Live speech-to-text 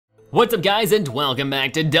What's up guys, and welcome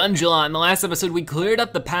back to Dungelot. In the last episode we cleared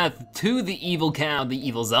up the path to the evil cow, the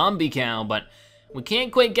evil zombie cow, but we can't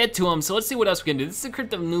quite get to him, so let's see what else we can do. This is the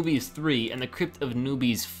Crypt of Newbies 3 and the Crypt of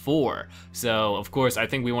Newbies 4. So of course I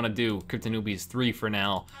think we want to do Crypt of Newbies 3 for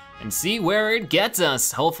now and see where it gets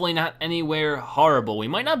us. Hopefully not anywhere horrible. We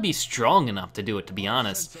might not be strong enough to do it, to be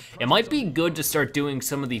honest. It might be good to start doing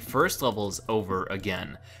some of the first levels over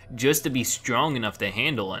again, just to be strong enough to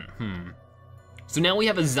handle it. So now we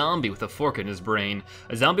have a zombie with a fork in his brain,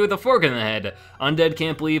 a zombie with a fork in the head, undead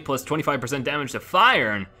can't bleed, plus 25% damage to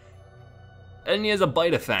fire, and he has a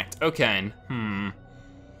bite effect. Okay,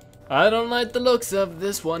 I don't like the looks of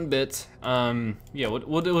this one bit. Yeah,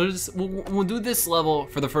 we'll do this level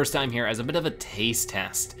for the first time here as a bit of a taste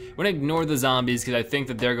test. We're gonna ignore the zombies because I think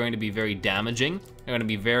that they're going to be very damaging. They're gonna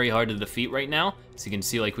be very hard to defeat right now. So you can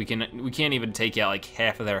see, like, we can't even take out like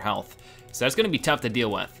half of their health. So that's gonna be tough to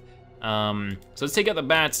deal with. So let's take out the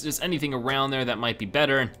bats, just anything around there that might be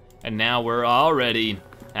better. And now we're already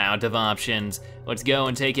out of options. Let's go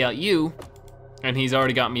and take out you. And he's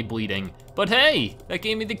already got me bleeding. But hey, that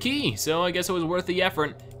gave me the key, so I guess it was worth the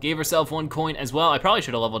effort. Gave herself 1 coin as well. I probably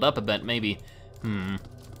should have leveled up a bit, maybe.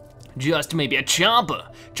 Just maybe a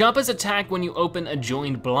Champa. Champa's attack when you open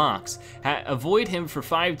adjoined blocks. Avoid him for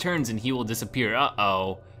 5 turns and he will disappear.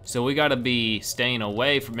 Uh-oh. So we gotta be staying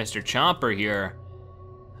away from Mr. Chomper here.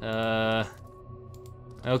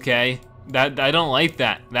 Okay, I don't like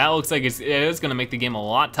that. That looks like it is gonna make the game a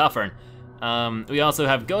lot tougher. We also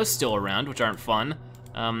have ghosts still around, which aren't fun.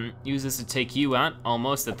 Use this to take you out,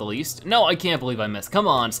 almost at the least. No, I can't believe I missed. Come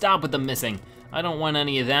on, stop with the missing. I don't want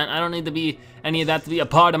any of that. I don't need to be any of that to be a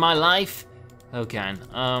part of my life. Okay,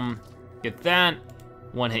 get that.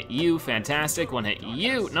 1 hit you, fantastic. 1 hit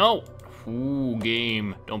you, no. Ooh,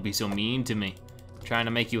 game, don't be so mean to me. I'm trying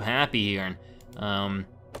to make you happy here.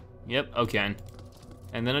 Yep, okay.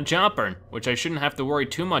 And then a chomper, which I shouldn't have to worry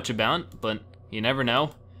too much about, but you never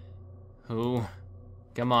know. Ooh,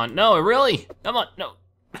 come on. No, really? Come on, no.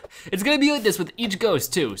 It's gonna be like this with each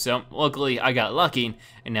ghost too, so luckily I got lucky,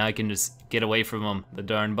 and now I can just get away from them, the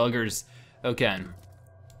darn buggers. Okay.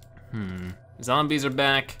 Zombies are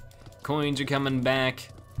back, coins are coming back.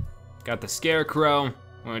 Got the scarecrow,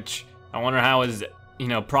 which I wonder how his,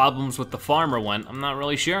 problems with the farmer went. I'm not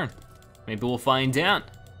really sure. Maybe we'll find out.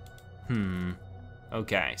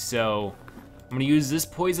 Okay, so I'm gonna use this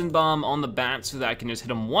poison bomb on the bat so that I can just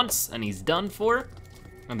hit him once and he's done for.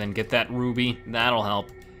 And then get that ruby, that'll help.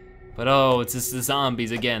 But oh, it's just the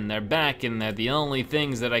zombies again. They're back and they're the only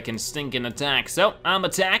things that I can stink and attack. So I'm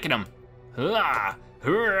attacking them. Hurrah,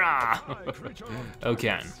 hurrah.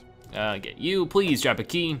 Okay, get you, please drop a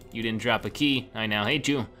key. You didn't drop a key, I now hate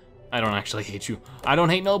you. I don't actually hate you. I don't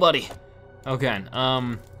hate nobody. Okay,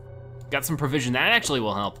 got some provision, that actually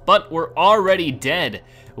will help, but we're already dead.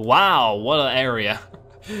 Wow, what an area.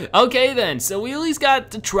 Okay then, so we at least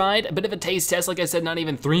got to try a bit of a taste test, like I said, not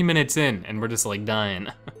even 3 minutes in, and we're just like dying.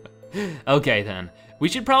 Okay then, we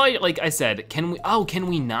should probably, like I said, can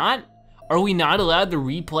we not? Are we not allowed to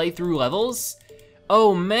replay through levels?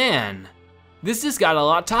 Oh man, this just got a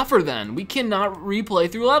lot tougher then. We cannot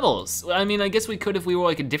replay through levels. I mean, I guess we could if we were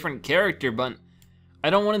like a different character, but I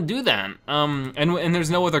don't want to do that. And there's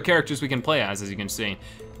no other characters we can play as you can see.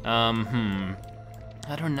 I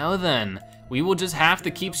don't know then. We will just have to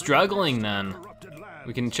keep struggling then.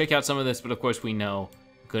 We can check out some of this, but of course we know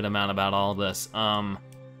a good amount about all this.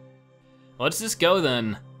 Let's just go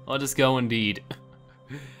then. Let us go indeed.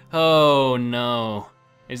 Oh no.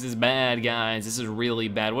 This is bad, guys. This is really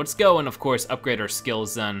bad. Let's go and of course upgrade our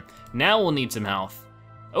skills then. Now we'll need some health.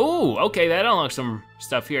 Oh, okay, that unlocks some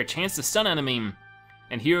stuff here. Chance to stun enemy.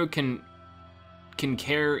 And hero can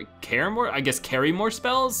carry more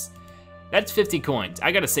spells? That's 50 coins.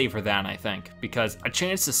 I gotta save for that, I think, because a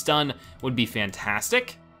chance to stun would be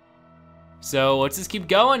fantastic. So let's just keep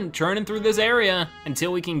going, churning through this area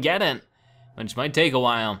until we can get it, which might take a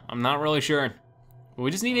while. I'm not really sure. But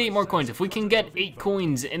we just need 8 more coins. If we can get 8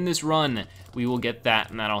 coins in this run, we will get that,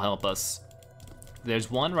 and that'll help us.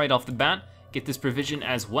 There's one right off the bat. Get this provision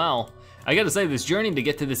as well. I gotta say, this journey to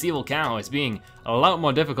get to this evil cow is being a lot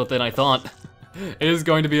more difficult than I thought. It is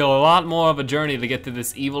going to be a lot more of a journey to get to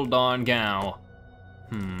this evil darn cow.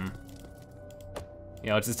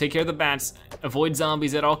 Yeah, let's just take care of the bats. Avoid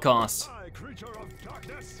zombies at all costs.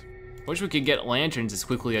 Wish we could get lanterns as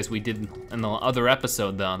quickly as we did in the other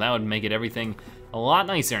episode though. That would make it everything a lot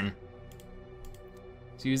nicer.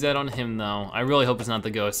 Let's use that on him though. I really hope it's not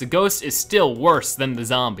the ghost. The ghost is still worse than the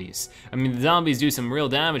zombies. I mean, the zombies do some real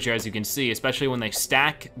damage here, as you can see, especially when they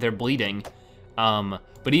stack their bleeding.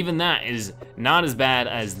 But even that is not as bad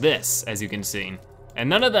as this, as you can see. And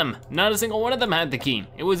none of them, not a single one of them had the key.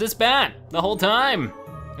 It was this bat the whole time.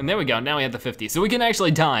 And there we go, now we have the 50. So we can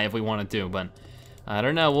actually die if we wanted to, but I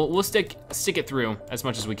don't know, we'll stick it through as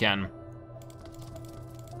much as we can.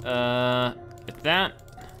 At that.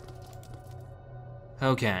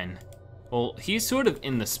 Okay. Well, he's sort of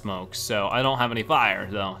in the smoke, so I don't have any fire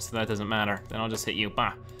though, so that doesn't matter. Then I'll just hit you,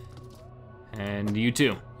 bah. And you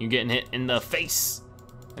too, you're getting hit in the face.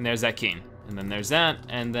 And there's that key. And then there's that,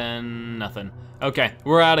 and then nothing. Okay,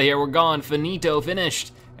 we're out of here, we're gone, finito,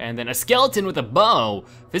 finished. And then a skeleton with a bow.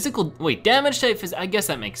 Physical, wait, damage type, I guess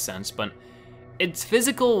that makes sense, but it's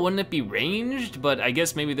physical, wouldn't it be ranged? But I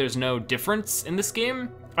guess maybe there's no difference in this game.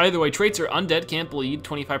 Either way, traits are undead, can't bleed,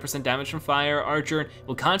 25% damage from fire, archer,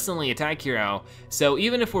 will constantly attack hero. So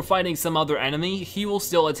even if we're fighting some other enemy, he will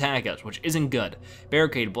still attack us, which isn't good.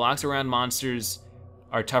 Barricade, blocks around monsters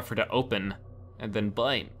are tougher to open. And then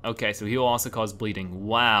bite. Okay, so he will also cause bleeding.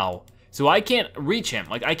 Wow. So I can't reach him,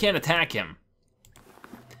 like I can't attack him.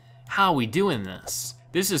 How are we doing this?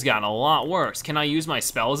 This has gotten a lot worse. Can I use my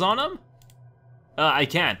spells on him? I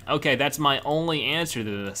can. Okay, that's my only answer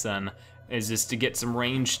to this then, is just to get some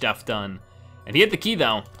range stuff done. And he hit the key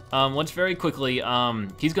though. Let's very quickly,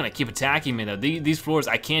 he's gonna keep attacking me though. These floors,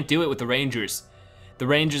 I can't do it with the rangers. The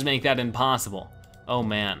rangers make that impossible. Oh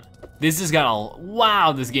man. This has got a,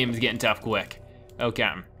 wow, this game is getting tough quick.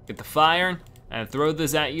 Okay, get the fire, and throw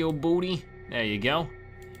this at you, booty. There you go.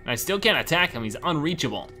 And I still can't attack him, he's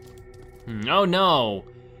unreachable. Oh no.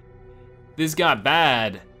 This got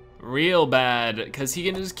bad, real bad, because he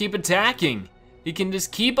can just keep attacking. He can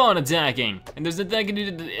just keep on attacking, and there's nothing I can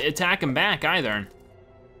do to attack him back either.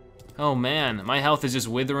 Oh man, my health is just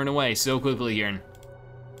withering away so quickly here.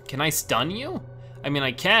 Can I stun you? I mean,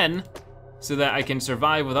 I can, so that I can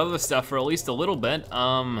survive with other stuff for at least a little bit.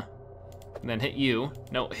 And then hit you.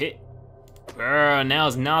 No, hit.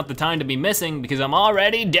 Now's not the time to be missing because I'm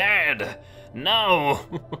already dead. No.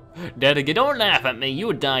 Dead again, don't laugh at me, you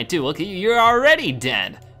would die too. Look at you, you're already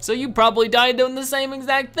dead. So you probably died doing the same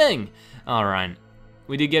exact thing. All right,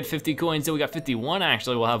 we did get 50 coins, so we got 51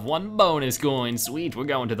 actually. We'll have 1 bonus coin, sweet. We're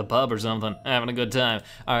going to the pub or something, having a good time.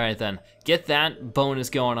 All right then, get that bonus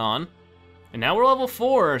going on. And now we're level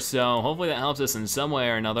 4, so hopefully that helps us in some way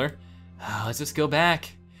or another. Let's just go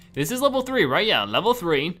back. This is level 3, right? Yeah, level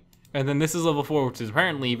 3. And then this is level 4, which is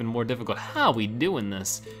apparently even more difficult. How are we doing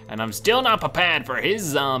this? And I'm still not prepared for his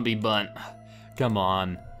zombie butt. Come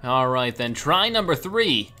on. All right then, try number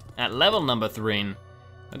 3 at level number 3.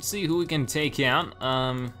 Let's see who we can take out.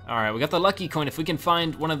 All right, we got the lucky coin. If we can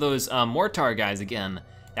find one of those mortar guys again,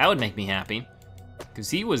 that would make me happy. Because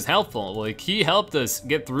he was helpful, like he helped us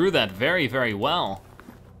get through that very, very well.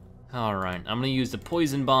 All right, I'm gonna use the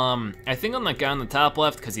poison bomb. I think on that guy on the top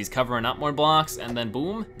left because he's covering up more blocks, and then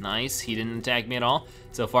boom, nice, he didn't attack me at all.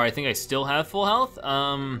 So far, I think I still have full health.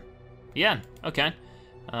 Yeah, okay.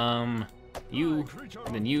 You,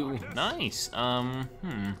 and then you, nice.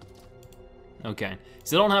 Okay,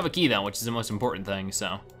 still don't have a key though, which is the most important thing,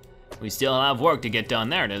 so. We still have work to get done,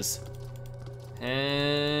 there it is.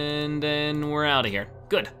 And then we're out of here.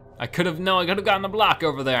 Good, I could have gotten the block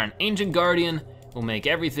over there. An Ancient Guardian will make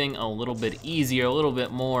everything a little bit easier, a little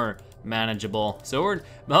bit more manageable. So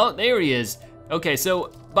oh, there he is. Okay,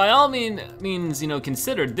 so by all means, you know,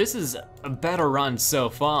 considered, this is a better run so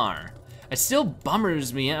far. It still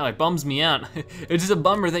bums me out. It's just a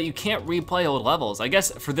bummer that you can't replay old levels, I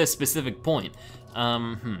guess for this specific point.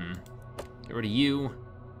 Get rid of you.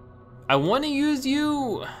 I wanna use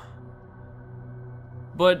you,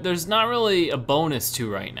 but there's not really a bonus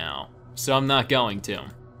to right now, so I'm not going to.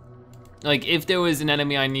 Like, if there was an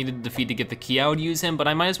enemy I needed to defeat to get the key, I would use him, but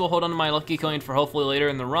I might as well hold on to my lucky coin for hopefully later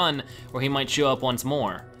in the run, where he might show up once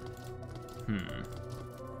more.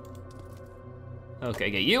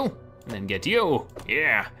 Okay, get you, and then get you.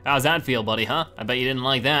 Yeah, how's that feel, buddy, huh? I bet you didn't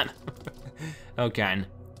like that. Okay,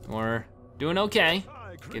 we're doing okay.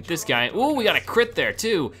 Get this guy. Ooh, we got a crit there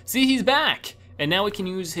too. See, he's back. And now we can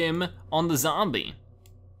use him on the zombie.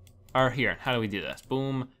 Or here, how do we do this?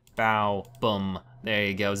 Boom, bow, boom. There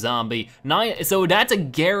you go, zombie. So that's a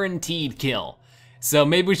guaranteed kill. So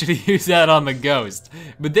maybe we should use that on the ghost.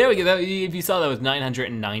 But there we go, if you saw, that was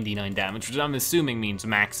 999 damage, which I'm assuming means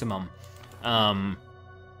maximum.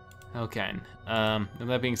 Okay, with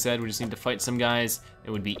that being said, we just need to fight some guys.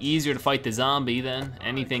 It would be easier to fight the zombie than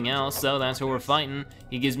anything else, so that's who we're fighting.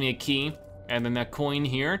 He gives me a key, and then that coin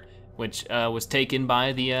here, which was taken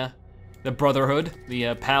by the Brotherhood,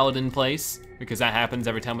 the Paladin place, because that happens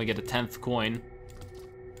every time we get a 10th coin.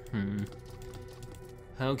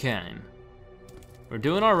 Okay. We're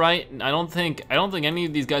doing all right. I don't think any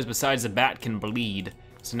of these guys besides the bat can bleed.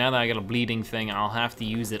 So now that I got a bleeding thing, I'll have to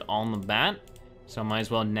use it on the bat. So I might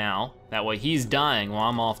as well now. That way he's dying while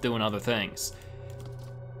I'm off doing other things.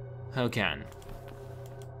 Okay.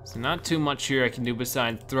 So not too much here I can do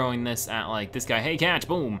besides throwing this at like this guy. Hey, catch,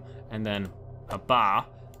 boom. And then a ba.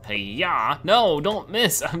 Hey, ya. No, don't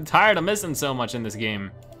miss. I'm tired of missing so much in this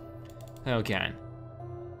game. Okay.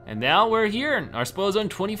 And now we're here. Our spoil zone,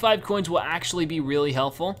 25 coins will actually be really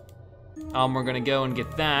helpful. We're gonna go and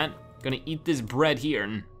get that. Gonna eat this bread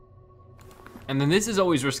here. And then this is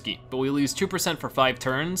always risky, but we lose 2% for 5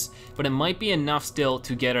 turns, but it might be enough still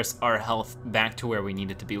to get us our health back to where we need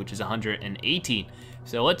it to be, which is 118.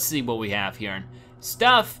 So let's see what we have here.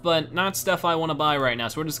 Stuff, but not stuff I wanna buy right now,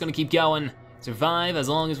 so we're just gonna keep going. Survive as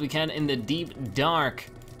long as we can in the deep dark.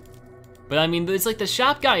 But I mean, it's like the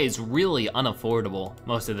shop guy is really unaffordable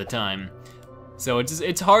most of the time. So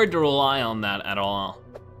it's hard to rely on that at all.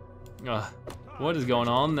 Ugh, what is going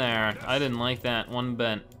on there? I didn't like that one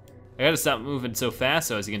bit. I gotta stop moving so fast,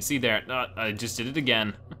 so as you can see there, I just did it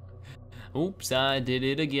again. Oops, I did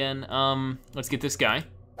it again. Let's get this guy.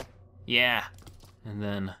 Yeah, and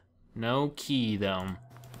then no key though.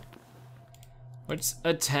 Let's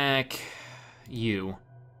attack you.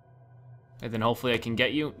 And then hopefully I can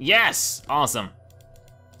get you. Yes, awesome.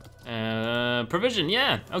 Provision,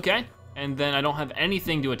 yeah, okay. And then I don't have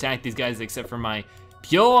anything to attack these guys except for my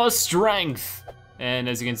pure strength. And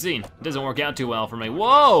as you can see, it doesn't work out too well for me.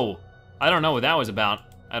 Whoa! I don't know what that was about.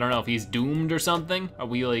 I don't know if he's doomed or something. Are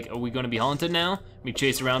we gonna be haunted now? Be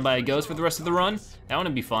chased around by a ghost for the rest of the run? That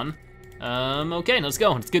wouldn't be fun. Okay, let's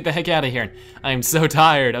go. Let's get the heck out of here. I am so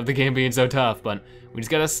tired of the game being so tough, but we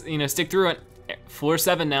just gotta, you know, stick through it. Floor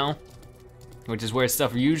 7 now, which is where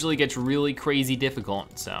stuff usually gets really crazy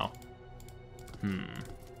difficult, so.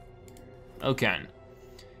 Okay.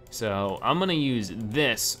 So I'm gonna use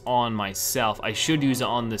this on myself. I should use it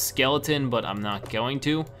on the skeleton, but I'm not going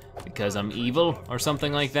to because I'm evil or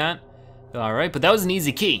something like that. All right, but that was an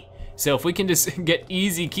easy key. So if we can just get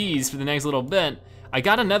easy keys for the next little bit. I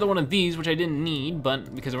got another one of these, which I didn't need,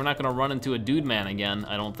 but because we're not gonna run into a dude man again,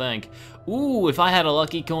 I don't think. Ooh, if I had a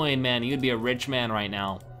lucky coin, man, you'd be a rich man right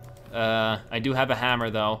now. I do have a hammer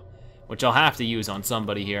though, which I'll have to use on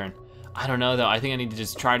somebody here. I don't know though, I think I need to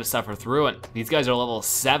just try to suffer through it. These guys are level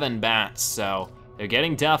 7 bats, so they're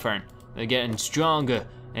getting tougher. They're getting stronger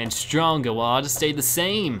and stronger. Well, I'll just stay the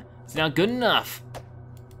same. It's not good enough.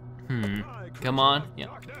 Come on, yeah.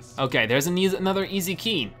 Okay, there's another easy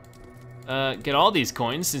key. Get all these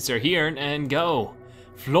coins since they're here and go.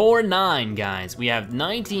 Floor 9, guys. We have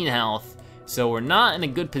 19 health, so we're not in a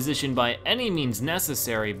good position by any means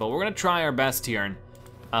necessary, but we're gonna try our best here.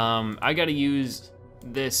 I gotta use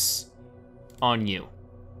this on you.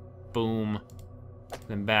 Boom,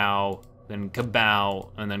 then bow, then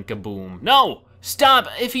kabow, and then kaboom. No, stop,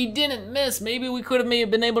 if he didn't miss, maybe we could have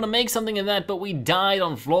been able to make something of that, but we died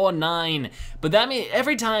on floor 9. But that means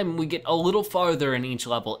every time we get a little farther in each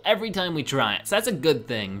level, every time we try it, so that's a good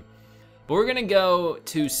thing. But we're gonna go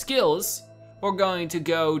to skills. We're going to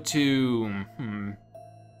go to,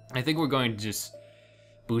 I think we're going to just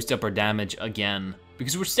boost up our damage again,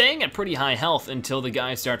 because we're staying at pretty high health until the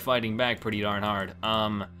guys start fighting back pretty darn hard.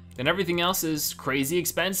 Then everything else is crazy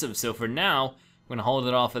expensive, so for now, we're gonna hold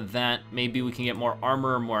it off of that. Maybe we can get more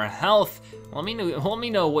armor, more health. Let me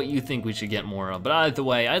know what you think we should get more of. But either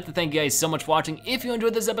way, I'd like to thank you guys so much for watching. If you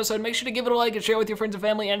enjoyed this episode, make sure to give it a like and share with your friends and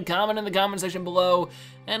family and comment in the comment section below.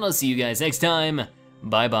 And I'll see you guys next time.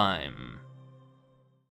 Bye-bye.